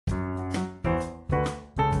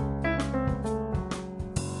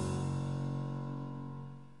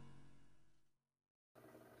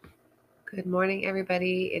Good morning,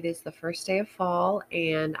 everybody. It is the first day of fall,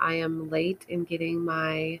 and I am late in getting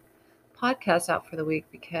my podcast out for the week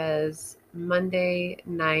because Monday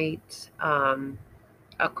night,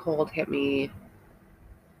 a cold hit me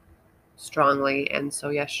strongly. And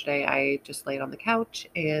so yesterday I just laid on the couch.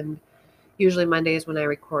 And usually Monday is when I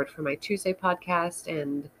record for my Tuesday podcast.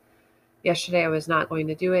 And yesterday I was not going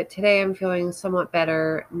to do it. Today I'm feeling somewhat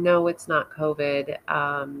better. No, it's not COVID.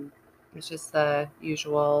 It's just the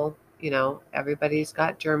usual, everybody's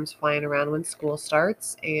got germs flying around when school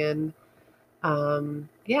starts. And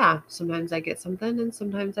yeah, sometimes I get something and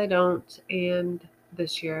sometimes I don't. And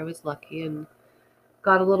this year I was lucky and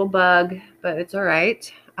got a little bug, but it's all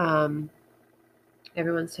right.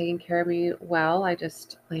 Everyone's taking care of me well. I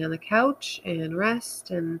just lay on the couch and rest.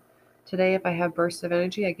 And today, if I have bursts of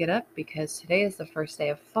energy, I get up because today is the first day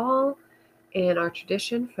of fall. And our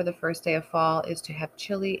tradition for the first day of fall is to have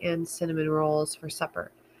chili and cinnamon rolls for supper.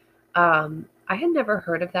 I had never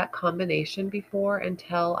heard of that combination before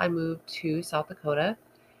until I moved to South Dakota.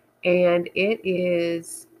 And it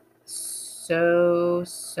is so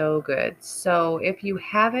good. So if you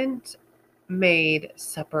haven't made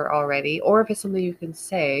supper already, or if it's something you can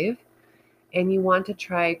save and you want to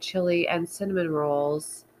try chili and cinnamon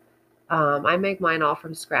rolls, I make mine all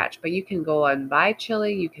from scratch, but you can go and buy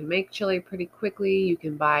chili. You can make chili pretty quickly. You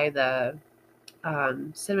can buy the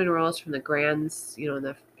cinnamon rolls from the Grand's,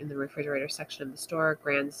 in the refrigerator section of the store,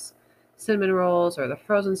 Grand's cinnamon rolls or the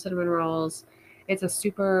frozen cinnamon rolls. It's a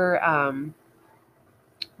super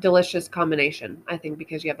delicious combination, I think,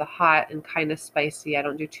 because you have the hot and kind of spicy. I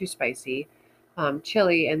don't do too spicy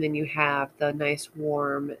chili, and then you have the nice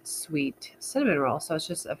warm sweet cinnamon roll. So it's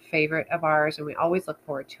just a favorite of ours, and we always look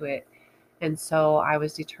forward to it. And so I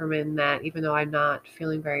was determined that even though I'm not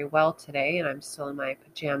feeling very well today, and I'm still in my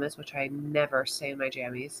pajamas, which I never stay in my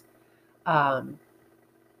jammies, um,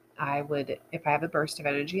 I would, if I have a burst of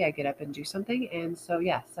energy, I get up and do something. And so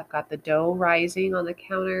yes, I've got the dough rising on the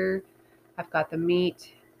counter. I've got the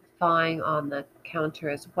meat thawing on the counter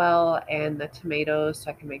as well, and the tomatoes, so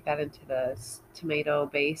I can make that into the tomato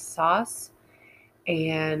based sauce.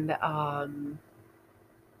 And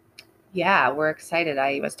yeah, we're excited.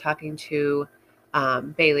 I was talking to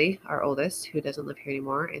Bailey, our oldest, who doesn't live here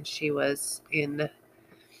anymore, and she was in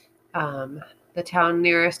um, the town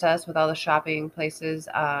nearest us with all the shopping places,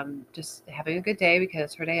 just having a good day because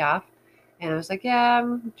it's her day off. And I was like, yeah,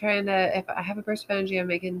 I'm trying to, if I have a burst of energy, I'm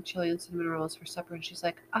making chili and cinnamon rolls for supper. And she's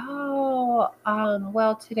like, oh,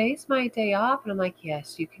 well, today's my day off. And I'm like,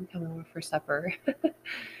 yes, you can come over for supper.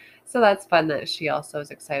 So that's fun that she also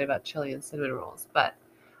is excited about chili and cinnamon rolls. But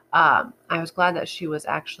I was glad that she was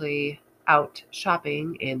actually out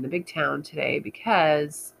shopping in the big town today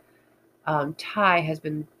because Ty has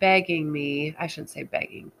been begging me, I shouldn't say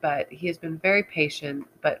begging, but he has been very patient,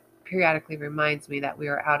 but periodically reminds me that we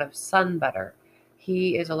are out of sun butter.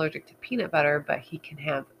 He is allergic to peanut butter, but he can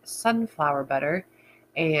have sunflower butter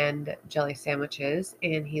and jelly sandwiches,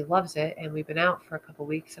 and he loves it. And we've been out for a couple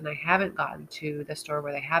weeks, and I haven't gotten to the store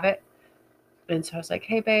where they have it. And so I was like,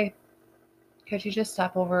 hey, babe, could you just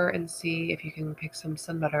stop over and see if you can pick some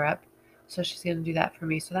sun butter up? So she's going to do that for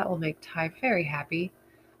me. So that will make Ty very happy.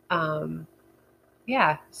 Um,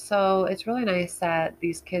 yeah, so it's really nice that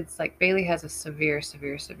these kids, like Bailey has a severe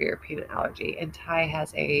peanut allergy, and Ty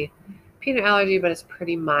has a peanut allergy, but it's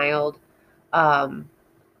pretty mild, um,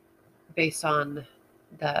 based on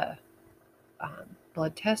the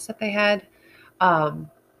blood tests that they had. Um,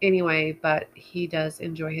 anyway, but he does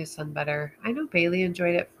enjoy his sun butter. I know Bailey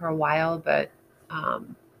enjoyed it for a while, but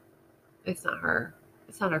um, it's not her.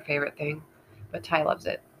 It's not her favorite thing, but Ty loves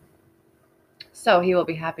it. So he will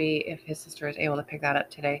be happy if his sister is able to pick that up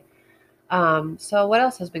today. So what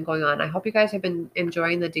else has been going on? I hope you guys have been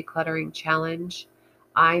enjoying the decluttering challenge.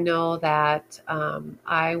 I know that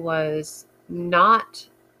I was not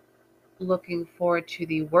looking forward to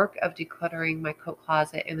the work of decluttering my coat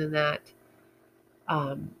closet and then that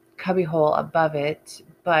cubby hole above it,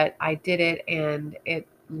 but I did it and it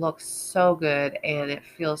looks so good and it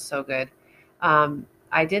feels so good.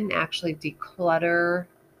 I didn't actually declutter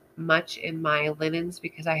much in my linens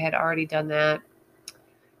because I had already done that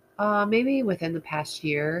maybe within the past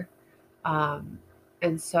year. Um,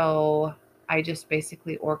 and so I just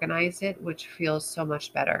basically organize it, which feels so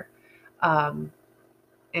much better. Um,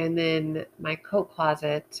 and then my coat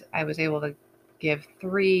closet, I was able to give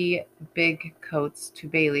three big coats to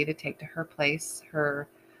Bailey to take to her place, her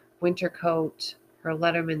winter coat, her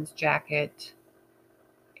Letterman's jacket,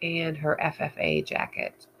 and her FFA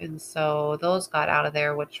jacket. And so those got out of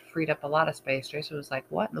there, which freed up a lot of space. Jason was like,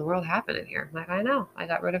 what in the world happened in here? I'm like, I know. I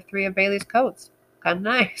got rid of three of Bailey's coats. Kind of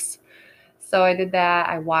nice. So I did that.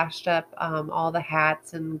 I washed up all the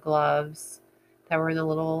hats and gloves that were in the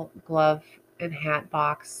little glove and hat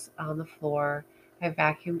box on the floor. I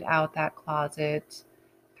vacuumed out that closet,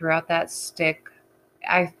 threw out that stick.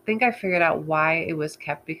 I think I figured out why it was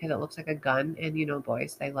kept because it looks like a gun, and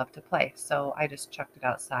boys, they love to play. So I just chucked it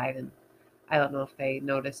outside, and I don't know if they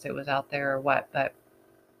noticed it was out there or what, but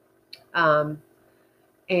um,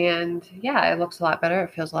 and yeah, it looks a lot better.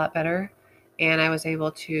 It feels a lot better. And I was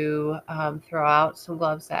able to throw out some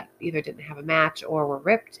gloves that either didn't have a match or were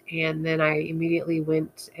ripped. And then I immediately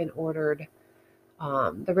went and ordered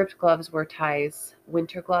the ripped gloves were Ty's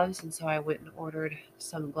winter gloves. And so I went and ordered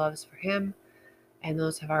some gloves for him. And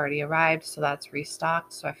those have already arrived. So that's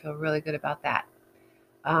restocked. So I feel really good about that.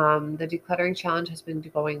 The decluttering challenge has been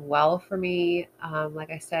going well for me.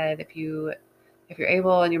 Like I said, if you're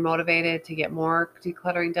able and you're motivated to get more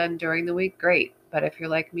decluttering done during the week, great. But if you're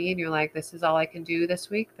like me and you're like, this is all I can do this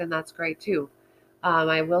week, then that's great too.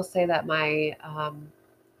 I will say that my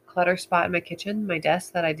clutter spot in my kitchen, my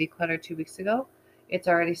desk that I decluttered 2 weeks ago, it's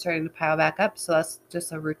already starting to pile back up. So that's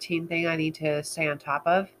just a routine thing I need to stay on top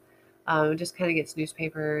of. It just kind of gets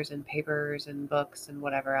newspapers and papers and books and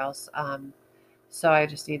whatever else. So I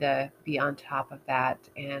just need to be on top of that.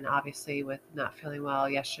 And obviously, with not feeling well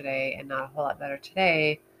yesterday and not a whole lot better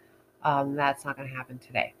today, that's not going to happen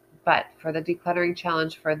today. But for the decluttering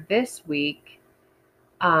challenge for this week,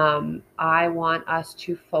 I want us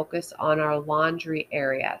to focus on our laundry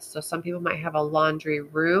area. So some people might have a laundry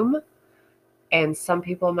room, and some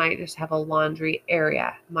people might just have a laundry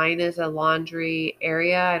area. Mine is a laundry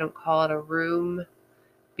area. I don't call it a room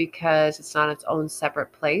because it's not its own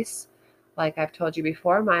separate place. Like I've told you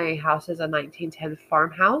before, my house is a 1910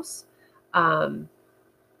 farmhouse, um,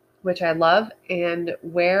 which I love. And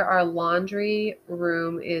where our laundry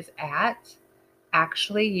room is at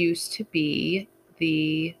actually used to be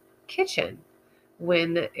the kitchen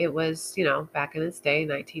when it was, back in its day,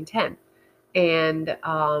 1910. And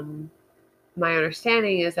my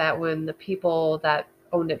understanding is that when the people that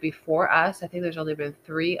owned it before us, I think there's only been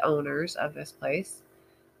 3 owners of this place,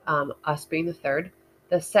 us being the third.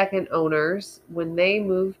 The second owners, when they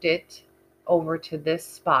moved it over to this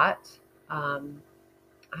spot, um,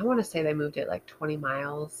 I want to say they moved it like 20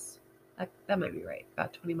 miles. That might be right,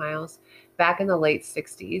 about 20 miles. Back in the late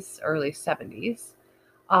 60s, early 70s.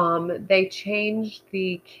 They changed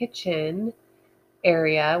the kitchen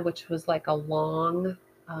area, which was like a long,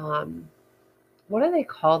 um, what do they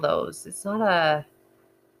call those? It's not a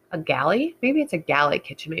galley. Maybe it's a galley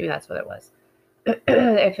kitchen. Maybe that's what it was.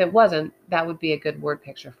 If it wasn't, that would be a good word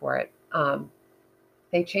picture for it.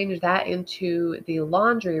 They changed that into the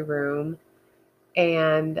laundry room,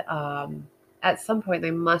 and at some point they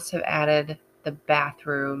must have added the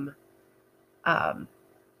bathroom. Um,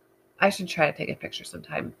 I should try to take a picture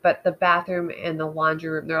sometime. But the bathroom and the laundry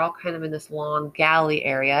room, they're all kind of in this long galley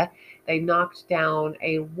area. They knocked down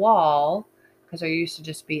a wall because there used to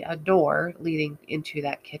just be a door leading into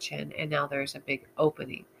that kitchen, and now there's a big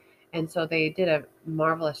opening. And so they did a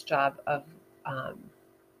marvelous job of um,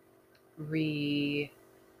 re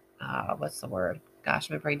what's the word? Gosh,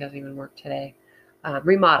 my brain doesn't even work today.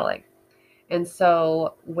 Remodeling. And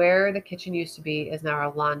so where the kitchen used to be is now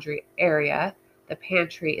our laundry area. The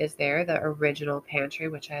pantry is there, the original pantry,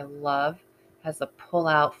 which I love. Has the pull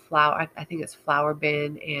out flour. I think it's flour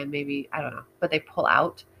bin and maybe, I don't know, but they pull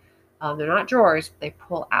out. They're not drawers, but they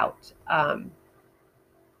pull out.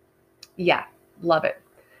 Yeah, love it.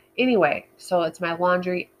 Anyway, so it's my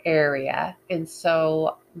laundry area. And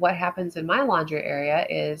so what happens in my laundry area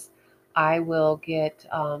is I will get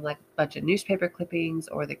like a bunch of newspaper clippings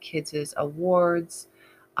or the kids' awards,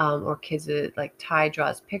 or kids like Ty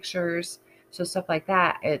draws pictures. So stuff like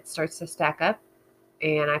that, it starts to stack up,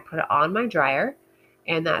 and I put it on my dryer.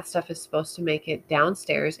 And that stuff is supposed to make it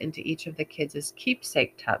downstairs into each of the kids'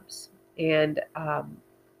 keepsake tubs. And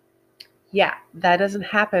yeah, that doesn't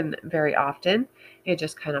happen very often. It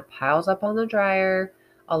just kind of piles up on the dryer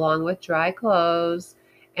along with dry clothes.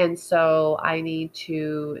 And so I need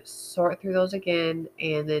to sort through those again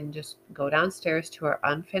and then just go downstairs to our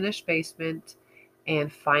unfinished basement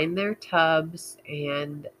and find their tubs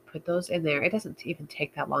and put those in there. It doesn't even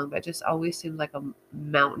take that long, but it just always seems like a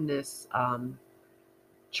mountainous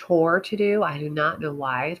chore to do. I do not know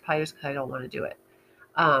why. It's probably just because I don't want to do it.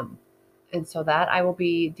 Um, and so that I will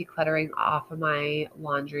be decluttering off of my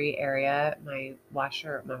laundry area, my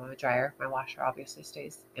washer, my dryer. My washer obviously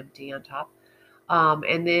stays empty on top.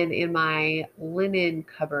 And then in my linen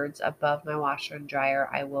cupboards above my washer and dryer,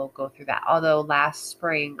 I will go through that. Although last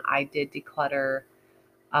spring I did declutter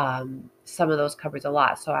some of those cupboards a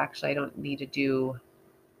lot. So actually I don't need to do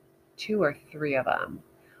 2 or 3 of them.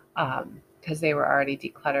 because they were already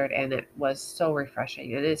decluttered, and it was so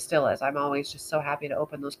refreshing, and it still is. I'm always just so happy to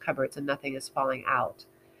open those cupboards and nothing is falling out.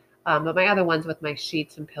 But my other ones with my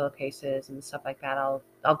sheets and pillowcases and stuff like that,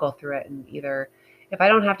 I'll go through it, and either if I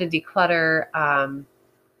don't have to declutter,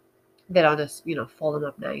 then I'll just fold them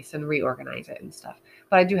up nice and reorganize it and stuff.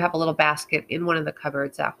 But I do have a little basket in one of the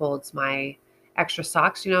cupboards that holds my extra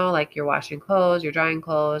socks. Like you're washing clothes, you're drying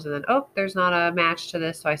clothes, and then there's not a match to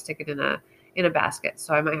this, so I stick it in a basket.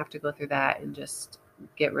 So I might have to go through that and just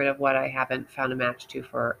get rid of what I haven't found a match to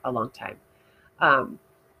for a long time.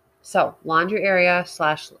 So laundry area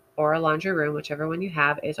slash or a laundry room, whichever one you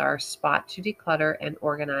have, is our spot to declutter and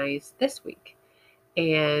organize this week.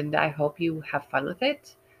 And I hope you have fun with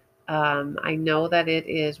it. I know that it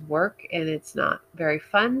is work and it's not very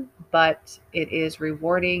fun, but it is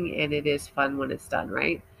rewarding and it is fun when it's done,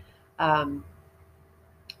 right? Um,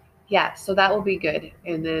 yeah, so that will be good.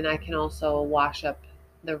 And then I can also wash up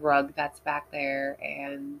the rug that's back there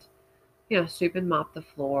and, sweep and mop the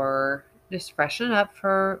floor, just freshen it up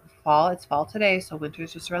for fall. It's fall today, so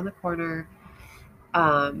winter's just around the corner.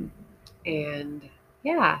 Um, and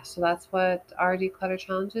yeah, so that's what our declutter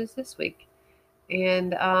challenge is this week.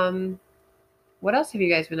 And what else have you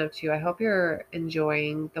guys been up to? I hope you're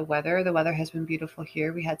enjoying the weather. The weather has been beautiful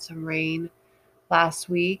here. We had some rain last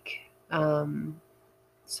week, some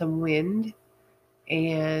wind,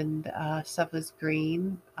 and stuff was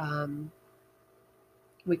green.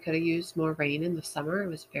 We could have used more rain in the summer. It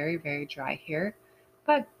was very, very dry here,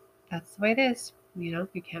 but that's the way it is. You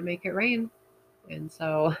can't make it rain. And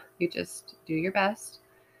so you just do your best.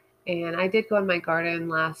 And I did go in my garden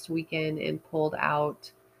last weekend and pulled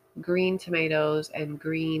out green tomatoes and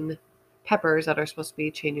green peppers that are supposed to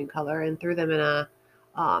be changing color and threw them in a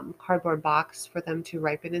cardboard box for them to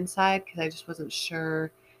ripen inside, because I just wasn't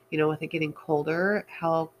sure, with it getting colder,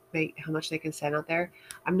 how much they can stand out there.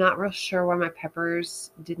 I'm not real sure why my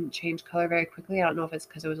peppers didn't change color very quickly. I don't know if it's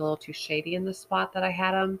because it was a little too shady in the spot that I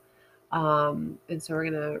had them. And so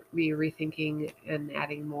we're going to be rethinking and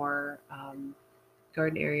adding more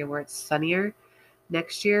garden area where it's sunnier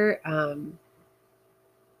next year.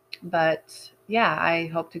 But yeah, I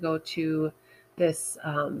hope to go to this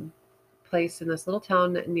place in this little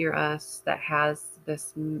town near us that has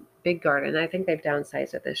this big garden. I think they've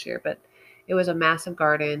downsized it this year, but it was a massive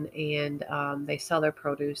garden, and they sell their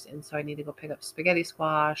produce. And so I need to go pick up spaghetti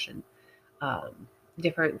squash and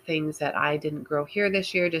different things that I didn't grow here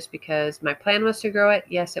this year, just because my plan was to grow it.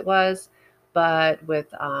 Yes, it was. But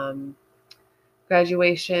with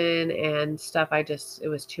graduation and stuff, it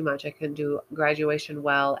was too much. I couldn't do graduation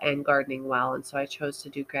well and gardening well. And so I chose to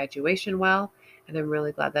do graduation well. And I'm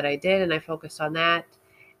really glad that I did. And I focused on that.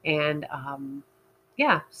 And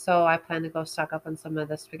yeah, so I plan to go stock up on some of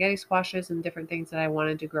the spaghetti squashes and different things that I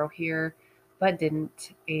wanted to grow here, but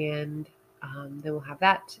didn't. And then we'll have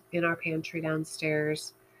that in our pantry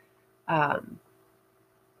downstairs. Because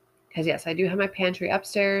yes, I do have my pantry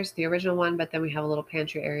upstairs, the original one, but then we have a little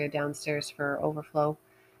pantry area downstairs for overflow.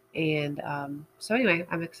 And so anyway,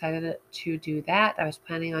 I'm excited to do that. I was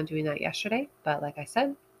planning on doing that yesterday, but like I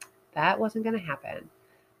said, that wasn't going to happen.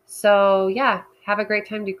 So yeah, have a great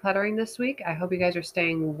time decluttering this week. I hope you guys are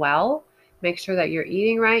staying well. Make sure that you're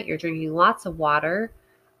eating right. You're drinking lots of water.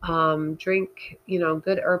 Drink,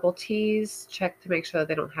 good herbal teas. Check to make sure that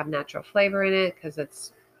they don't have natural flavor in it, because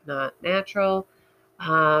it's not natural.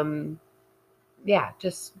 Yeah,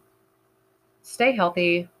 just stay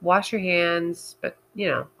healthy, wash your hands, but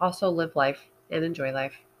also live life and enjoy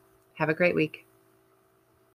life. Have a great week.